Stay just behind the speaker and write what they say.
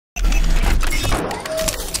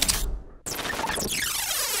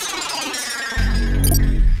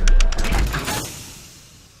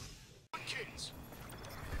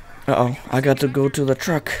Uh-oh, I got to go to the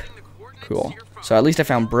truck. Cool. So at least I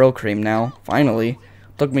found Bryllcream now. Finally.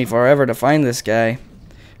 Took me forever to find this guy.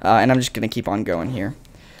 And I'm just going to keep on going here.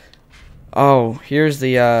 Oh, here's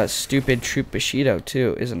the stupid Troop Bushido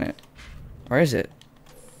too, isn't it? Or is it?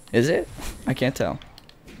 Is it? I can't tell.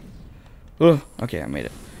 Ugh. Okay, I made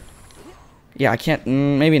it. Yeah, I can't.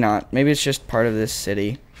 Maybe not. Maybe it's just part of this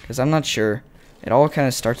city. Because I'm not sure. It all kind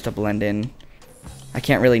of starts to blend in. I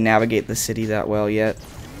can't really navigate the city that well yet.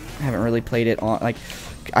 I haven't really played it on. Like,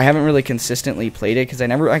 I haven't really consistently played it. Because I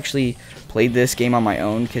never actually played this game on my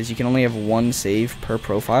own. Because you can only have one save per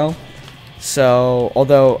profile. So,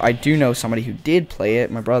 although I do know somebody who did play it,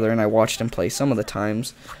 my brother, and I watched him play some of the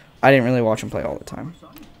times. I didn't really watch him play all the time.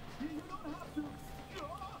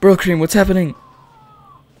 Bryllcream, what's happening?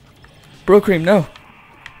 Bryllcream, no.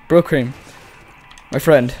 Bryllcream. My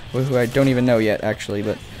friend, who I don't even know yet, actually,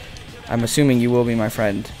 but I'm assuming you will be my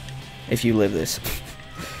friend if you live this.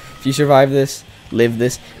 If you survive this, live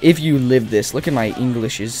this. If you live this, look at my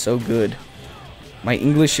English is so good. My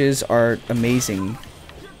Englishes are amazing.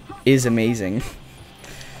 Is amazing.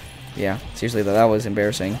 Yeah, seriously though, that was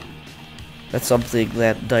embarrassing. That's something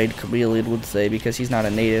that Died Chameleon would say because he's not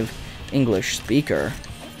a native English speaker.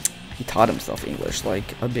 He taught himself English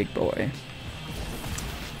like a big boy.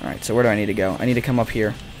 Alright, so where do I need to go? I need to come up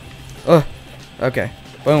here. Ugh. Okay.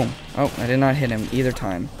 Boom. Oh, I did not hit him either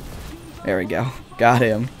time. There we go. Got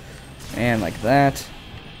him. And like that.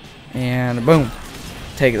 And boom.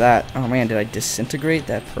 Take that. Oh man, did I disintegrate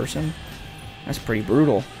that person? That's pretty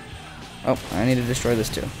brutal. Oh, I need to destroy this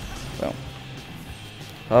too. Boom.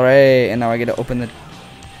 Alright, and now I get to open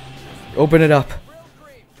it up.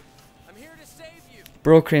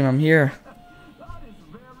 Bryllcream, I'm here.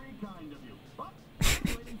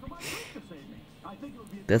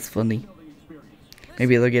 That's funny.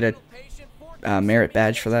 Maybe they'll get a merit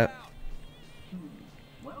badge for that.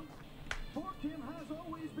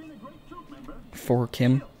 For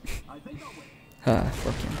Kim. For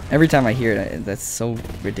Kim. Every time I hear it, that's so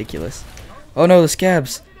ridiculous. Oh no, the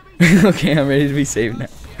scabs. Okay, I'm ready to be saved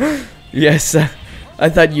now. Yes, I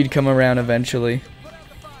thought you'd come around eventually.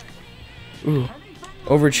 Ooh,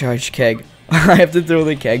 overcharged keg. I have to throw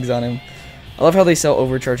the kegs on him. I love how they sell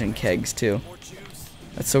overcharging kegs too.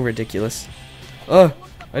 That's so ridiculous. Oh,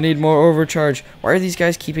 I need more overcharge. Why are these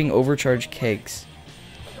guys keeping overcharged kegs?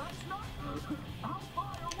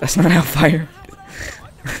 That's not how fire.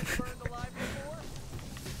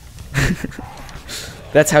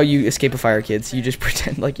 That's how you escape a fire, kids. You just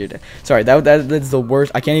pretend like you're dead. Sorry, that's the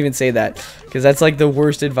worst. I can't even say that because that's like the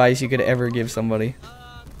worst advice you could ever give somebody.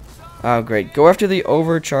 Oh, great. Go after the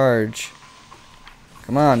overcharge.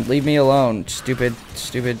 Come on, leave me alone, stupid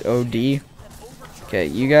OD. Okay,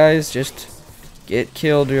 you guys just get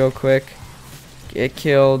killed real quick. Get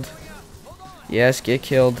killed. Yes, get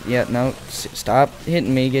killed. Yeah, no, stop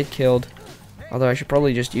hitting me. Get killed. Although I should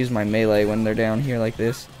probably just use my melee when they're down here like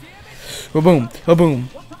this. Oh boom! Oh boom!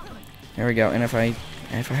 There we go. And if I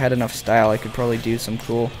had enough style, I could probably do some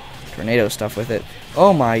cool tornado stuff with it.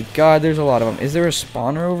 Oh my God! There's a lot of them. Is there a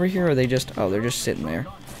spawner over here, or are they just? Oh, they're just sitting there.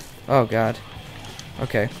 Oh God.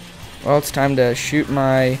 Okay. Well, it's time to shoot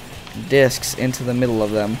my discs into the middle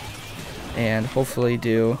of them, and hopefully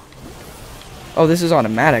do. Oh, this is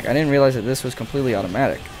automatic. I didn't realize that this was completely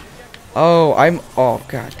automatic. Oh, oh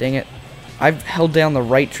God, dang it! I've held down the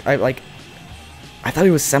right. I thought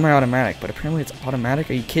it was semi-automatic, but apparently it's automatic.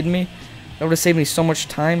 Are you kidding me? That would have saved me so much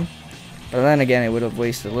time. But then again, it would have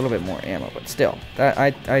wasted a little bit more ammo. But still, that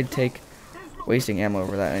I'd take wasting ammo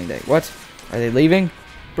over that any day. What? Are they leaving?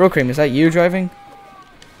 Bryllcream, is that you driving?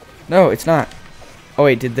 No, it's not. Oh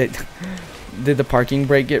wait, did the parking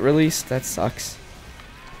brake get released? That sucks.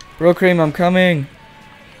 Bryllcream, I'm coming.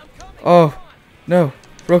 Oh no,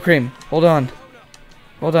 Bryllcream, hold on.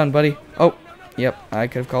 Hold on, buddy. Oh, yep, I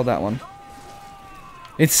could have called that one.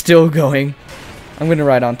 It's still going. I'm gonna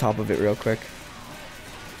ride on top of it real quick.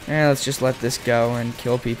 And let's just let this go and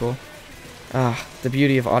kill people. Ah, the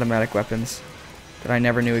beauty of automatic weapons that I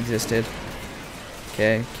never knew existed.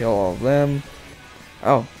 Okay, kill all of them.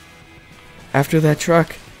 Oh, after that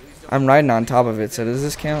truck, I'm riding on top of it. So does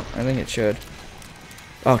this count? I think it should.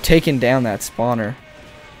 Oh, taking down that spawner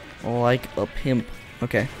like a pimp.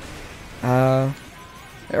 Okay. There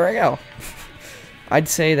we go. I'd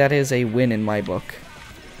say that is a win in my book.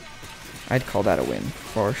 I'd call that a win,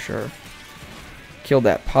 for sure. Kill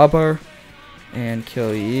that popper. And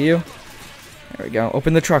kill you. There we go.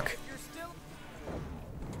 Open the truck.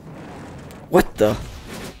 What the?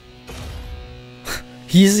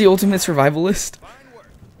 He's the ultimate survivalist?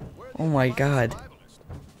 Oh my God.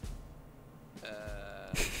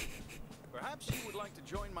 Perhaps you would like to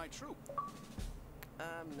join my troop.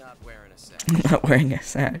 I'm not I'm not wearing a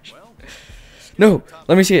sash. No,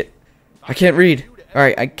 let me see it. I can't read.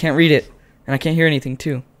 Alright, I can't read it. And I can't hear anything,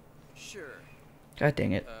 too. God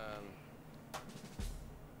dang it.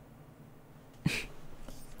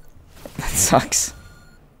 That sucks.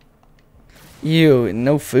 Ew,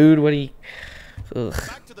 no food? What do you... Ugh.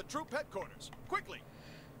 Back to the troop headquarters, quickly.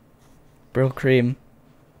 Bryllcream.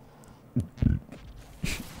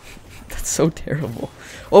 That's so terrible.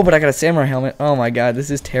 Oh, but I got a samurai helmet. Oh my god,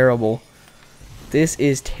 this is terrible. This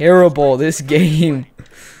is terrible. This game.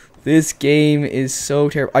 This game is so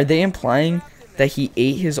terrible. Are they implying that he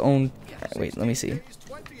ate his own... Wait, let me see.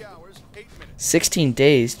 16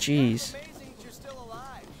 days, jeez.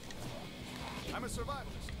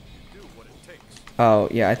 Oh,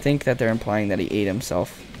 yeah, I think that they're implying that he ate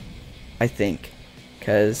himself. I think.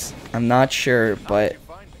 Because I'm not sure, but...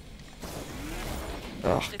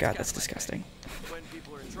 Oh, God, that's disgusting.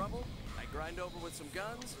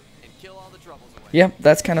 Yeah,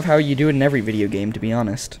 that's kind of how you do it in every video game, to be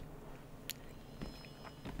honest.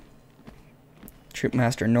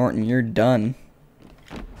 Troopmaster Norton, you're done.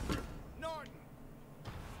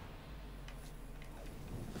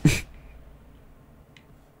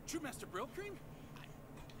 Troopmaster Bryllcream?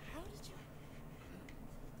 How did you...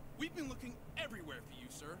 We've been looking everywhere for you,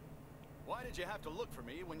 sir. Why did you have to look for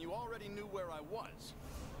me when you already knew where I was?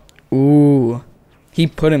 Ooh. He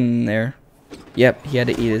put him there. Yep, he had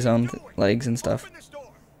to eat his own legs and stuff.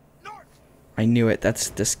 I knew it. That's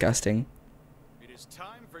disgusting. It is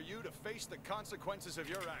time for you to face the consequences of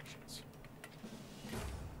your actions.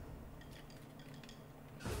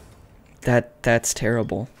 That's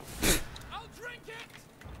terrible.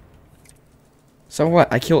 So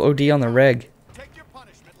what? I kill OD on the reg. Take your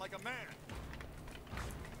punishment like a man.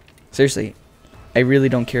 Seriously, I really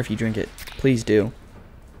don't care if you drink it. Please do.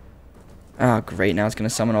 Oh, great. Now it's going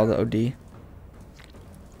to summon all the OD.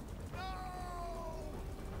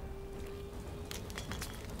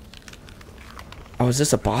 Oh, is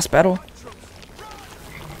this a boss battle?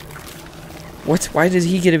 What? Why does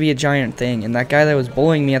he get to be a giant thing? And that guy that was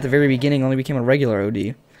bullying me at the very beginning only became a regular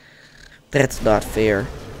OD. That's not fair.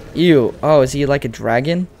 Ew. Oh, is he like a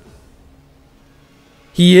dragon?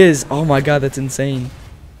 He is. Oh my god, that's insane.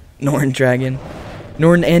 Norton dragon.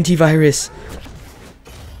 Norton antivirus.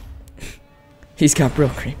 He's got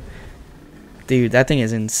Bryllcream. Dude, that thing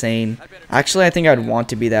is insane. Actually, I think I'd want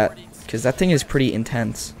to be that. Because that thing is pretty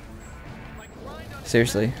intense.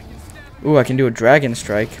 Seriously. Ooh, I can do a dragon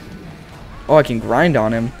strike. Oh, I can grind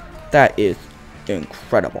on him. That is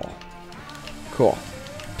incredible. Cool.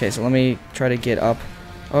 Okay, so let me try to get up.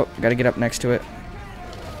 Oh, gotta get up next to it.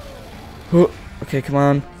 Okay, come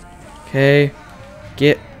on. Okay.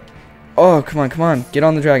 Get. Oh, come on, come on. Get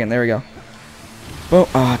on the dragon. There we go. Boom.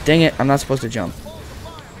 Ah, oh, dang it. I'm not supposed to jump.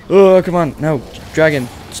 Oh, come on. No. Dragon.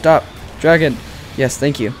 Stop. Dragon. Yes,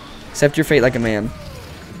 thank you. Accept your fate like a man.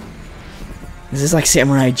 This is like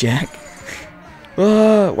Samurai Jack.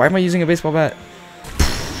 Oh, why am I using a baseball bat?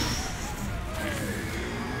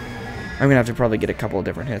 I'm gonna have to probably get a couple of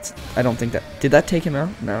different hits. I don't think that... Did that take him out?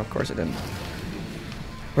 No, of course it didn't.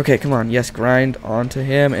 Okay, come on. Yes, grind onto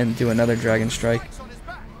him and do another dragon strike.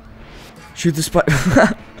 Shoot the spike.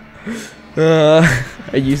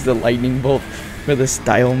 I used the lightning bolt for the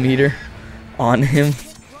style meter on him.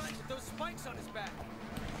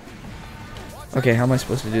 Okay, how am I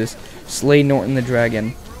supposed to do this? Slay Norton the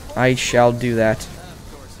dragon. I shall do that.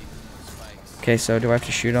 Okay, so do I have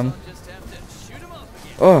to shoot him?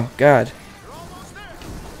 Oh, God.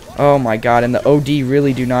 Oh, my God. And the OD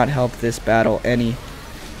really do not help this battle any.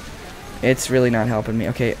 It's really not helping me.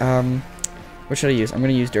 Okay, what should I use? I'm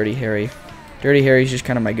going to use Dirty Harry. Dirty Harry's just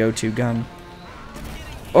kind of my go-to gun.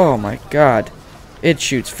 Oh, my God. It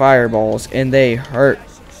shoots fireballs, and they hurt.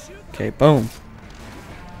 Okay, boom.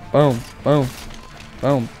 Boom, boom,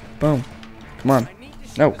 boom, boom. Come on.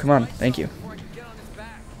 No, come on. Thank you.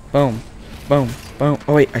 Boom, boom, boom.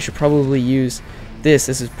 Oh, wait. I should probably use this.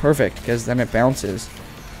 This is perfect, because then it bounces.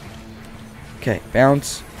 Okay,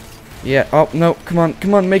 bounce. Yeah. Oh, no. Come on.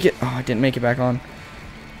 Come on. Make it. Oh, I didn't make it back on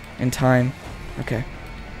in time. Okay.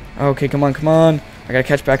 Okay, come on. Come on. I gotta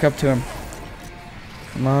catch back up to him.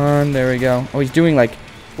 Come on. There we go. Oh, he's doing like...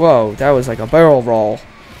 Whoa, that was like a barrel roll.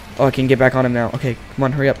 Oh, I can get back on him now. Okay, come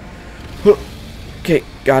on. Hurry up. Okay,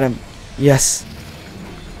 got him. Yes.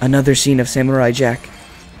 Another scene of Samurai Jack.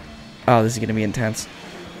 Oh, this is gonna be intense.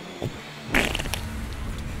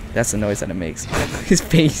 That's the noise that it makes. His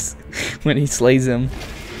face when he slays him.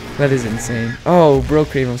 That is insane. Oh,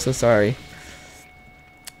 Bryllcream, I'm so sorry.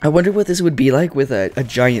 I wonder what this would be like with a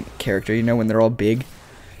giant character, you know, when they're all big.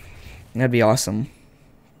 That'd be awesome.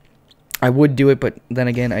 I would do it, but then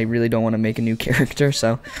again, I really don't want to make a new character,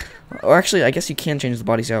 so Or actually, I guess you can change the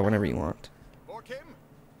bodies out whenever you want. Bryllcream,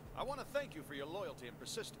 I want to thank you for your loyalty and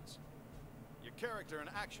persistence. Your character and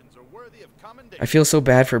actions are worthy of commendation. I feel so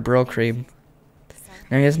bad for Bryllcream.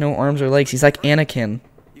 Now he has no arms or legs. He's like Anakin.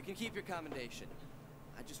 You can keep your commendation.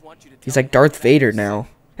 I just want you to He's like Darth Vader now.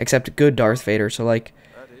 Except good Darth Vader, so like...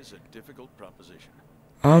 That is a difficult proposition.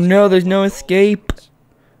 Oh no, there's no escape.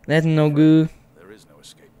 That's no good. There is no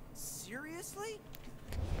escape. Seriously?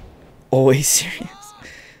 Always serious.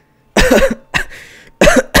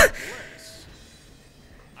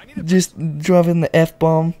 Just dropping the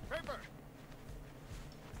F-bomb.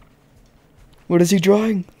 What is he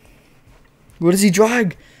drawing? What is he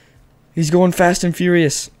drawing? He's going fast and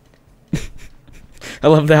furious. I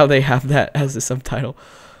love how they have that as a subtitle.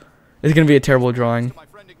 It's gonna be a terrible drawing. My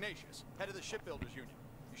friend Ignatius, head of the shipbuilders union.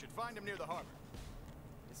 You should find him near the harbor.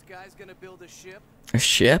 This guy's gonna build a ship? A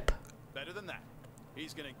ship? Better than that.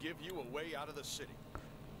 He's gonna give you a way out of the city.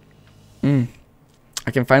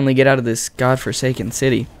 I can finally get out of this godforsaken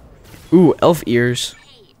city. Ooh, elf ears.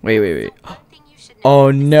 Wait.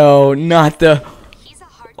 Oh no, not the...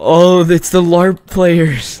 Oh, it's the LARP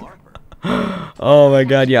players. Oh my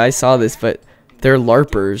god, yeah, I saw this, but they're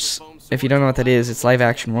LARPers. If you don't know what that is, it's live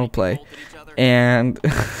action roleplay. And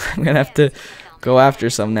I'm gonna have to go after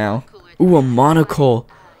some now. Ooh, a monocle.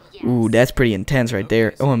 Ooh, that's pretty intense right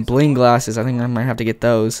there. Oh, and bling glasses. I think I might have to get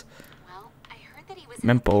those.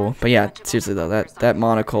 Mempo. But yeah, seriously though, that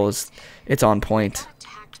monocle is, it's on point.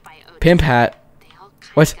 Pimp hat.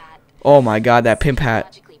 What? Oh my god, that pimp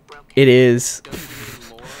hat. It is.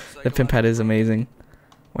 The pimp hat is amazing.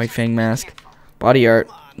 White fang mask. Body art.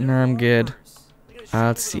 No, I'm good.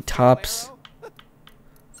 Let's see, tops.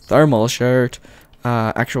 Thermal shirt.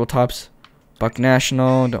 Actual tops. Buck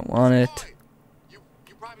National. Don't want it.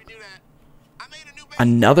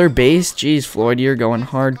 Another base? Jeez, Floyd, you're going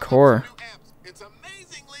hardcore.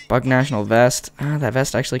 Buck National vest. That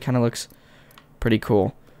vest actually kind of looks pretty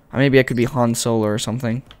cool. Maybe I could be Han Solo or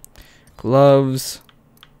something. Gloves.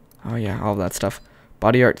 Oh yeah, all that stuff.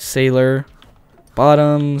 Body art sailor.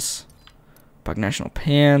 Bottoms. Buck National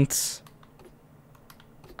pants.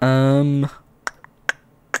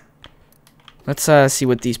 Let's see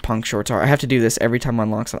what these punk shorts are. I have to do this every time I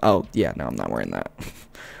unlock some. Oh yeah, no, I'm not wearing that.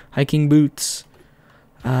 Hiking boots.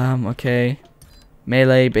 Okay.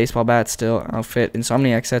 Melee, baseball bat still, outfit,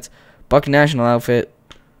 Insomniac sets, Buck National outfit,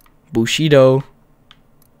 Bushido,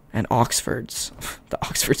 and Oxfords. The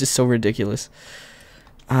Oxfords is so ridiculous.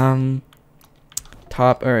 Top,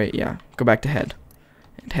 alright, yeah, go back to head.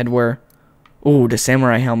 And headwear. Ooh, the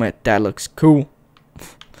samurai helmet, that looks cool.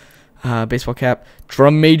 Baseball cap,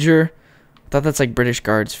 drum major, I thought that's like British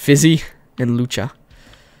guards, Fizzy, and Lucha.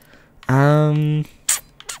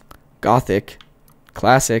 Gothic,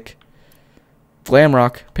 classic. Glam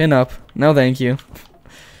rock, pin up, no thank you.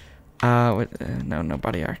 No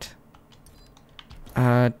body art. Do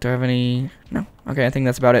I have any? No. Okay, I think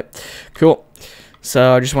that's about it. Cool.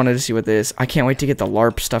 So I just wanted to see what this. I can't wait to get the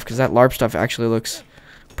LARP stuff because that LARP stuff actually looks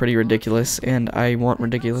pretty ridiculous, and I want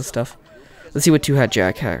ridiculous stuff. Let's see what Two Hat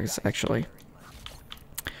Jack has actually.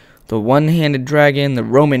 The one-handed dragon, the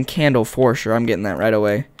Roman candle for sure. I'm getting that right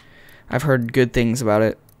away. I've heard good things about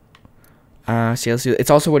it. See, let's do it. It's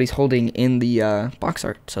also what he's holding in the box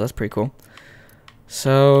art, so that's pretty cool.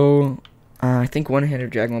 So, I think one-handed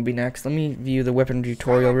dragon will be next. Let me view the weapon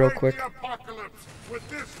tutorial real quick.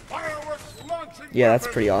 Yeah, that's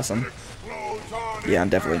pretty awesome. Yeah, I'm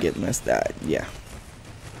definitely getting this. Yeah.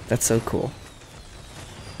 That's so cool.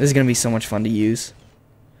 This is going to be so much fun to use.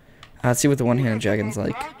 Let's see what the one-handed dragon's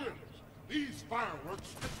like.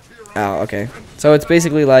 Oh, okay. So it's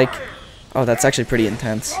basically like... Oh, that's actually pretty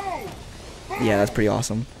intense. Yeah, that's pretty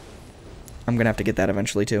awesome. I'm going to have to get that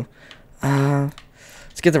eventually, too.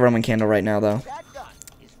 Let's get the Roman candle right now, though.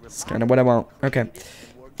 That's kind of what I want. Okay.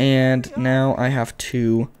 And now I have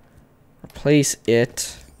to replace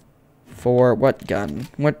it for what gun?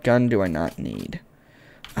 What gun do I not need?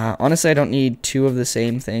 Honestly, I don't need two of the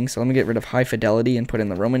same thing, so let me get rid of high fidelity and put in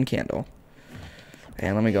the Roman candle.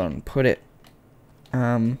 And let me go and put it...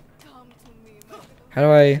 How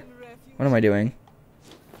do I... What am I doing?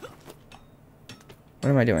 What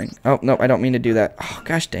am I doing? Oh, no, I don't mean to do that. Oh,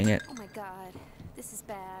 gosh dang it. Oh my god, this is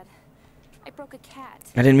bad. I broke a cat.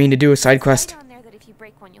 I didn't mean to do a side quest. On there that if you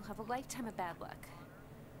break one, you'll have a lifetime of bad luck.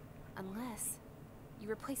 Unless you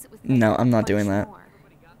replace it with No, I'm not doing that. more.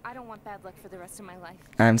 I don't want bad luck for the rest of my life.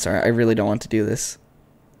 I'm sorry, I really don't want to do this.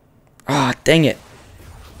 Ah, dang it.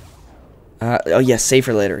 Oh, yes, save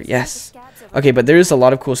for later. Yes. Okay, but there's a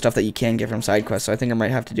lot of cool stuff that you can get from side quests, so I think I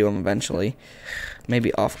might have to do them eventually.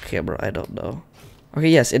 Maybe off camera, I don't know. Okay,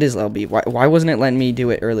 yes, it is LB. Why wasn't it letting me do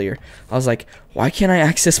it earlier? I was like, why can't I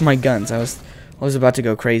access my guns? I was about to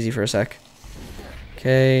go crazy for a sec.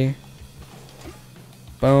 Okay.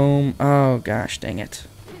 Boom. Oh gosh, dang it.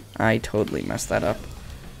 I totally messed that up.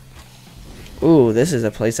 Ooh, this is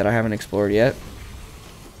a place that I haven't explored yet.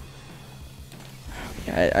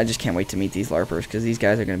 Yeah, I just can't wait to meet these LARPers, because these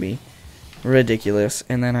guys are going to be ridiculous.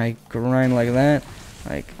 And then I grind like that.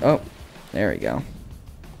 Like, oh, there we go.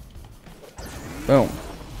 Boom.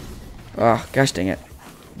 Oh, gosh dang it.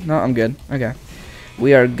 No, I'm good. Okay.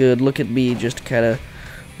 We are good. Look at me just kind of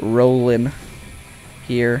rolling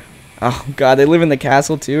here. Oh, God, they live in the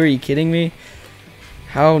castle, too? Are you kidding me?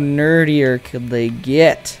 How nerdier could they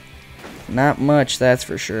get? Not much, that's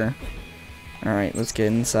for sure. Alright, let's get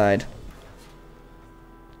inside.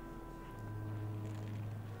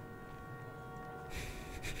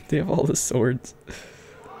 They have all the swords.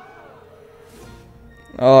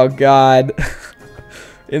 Oh, God.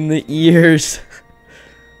 In the ears.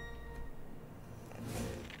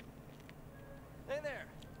 Hey there.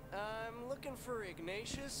 I'm looking for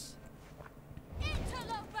Ignatius.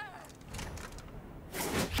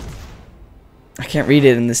 I can't read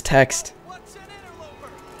it in this text. What's an interloper?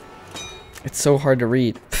 It's so hard to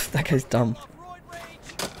read. That guy's dumb.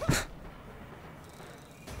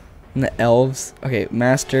 And the elves. Okay,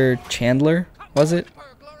 Master Chandler, was it?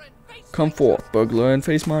 Come forth, burglar, and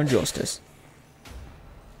face my justice.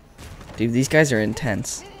 Dude, these guys are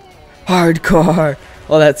intense. Hardcore!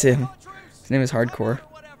 Oh, that's him. His name is Hardcore.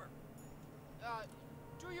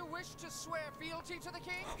 Do you wish to swear fealty to the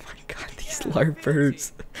king? Oh my god, these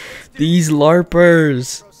LARPers. These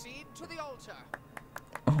LARPers. Proceed to the altar.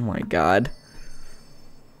 Oh my god.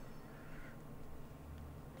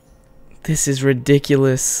 This is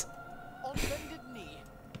ridiculous. On bended knee.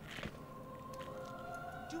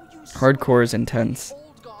 Do you Hardcore is intense. swear the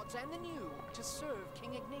old gods and the new to serve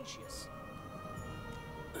King Ignatius?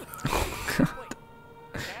 Oh god.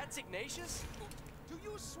 Wait, that's Ignatius? Do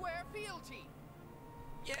you swear fealty?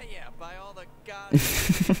 Yeah, by all the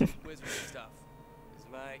gods and wizard stuff. Is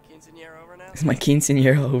my quinceañera over now? Is my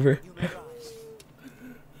quinceañera over? You may rise.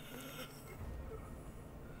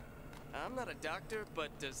 I'm not a doctor,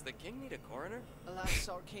 but does the king need a coroner? Alas,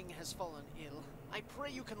 our king has fallen ill. I pray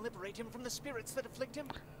you can liberate him from the spirits that afflict him.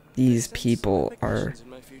 These people are... In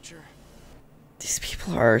my future. These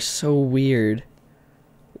people are so weird.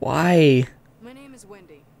 Why? My name is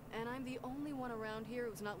Wendy, and I'm the only one around here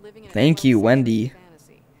who's not living in a Thank you, 12th century Wendy.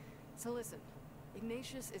 fantasy. So listen,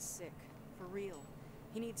 Ignatius is sick, for real.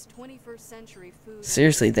 He needs 21st century food.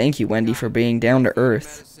 Seriously, thank you, Wendy, for being down to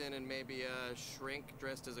earth. Medicine and maybe a shrink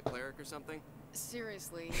dressed as a cleric or something.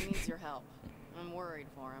 Seriously, he needs your help. I'm worried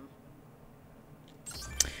for him.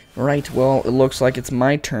 Right, well, it looks like it's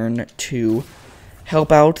my turn to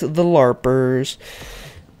help out the LARPers.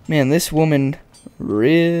 Man, this woman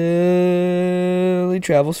really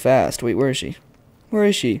travels fast. Wait, where is she? Where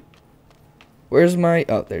is she? Where's my...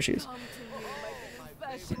 Oh, there she is.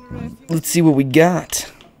 Let's see what we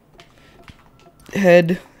got.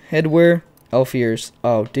 Headwear, elf ears.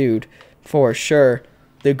 Oh, dude, for sure.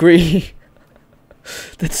 The green.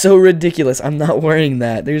 That's so ridiculous. I'm not wearing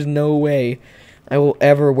that. There's no way I will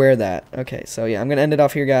ever wear that. Okay, so yeah, I'm going to end it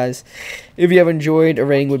off here, guys. If you have enjoyed, a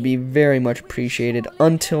rating would be very much appreciated.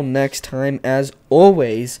 Until next time, as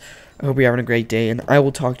always, I hope you're having a great day, and I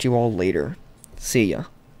will talk to you all later. See ya.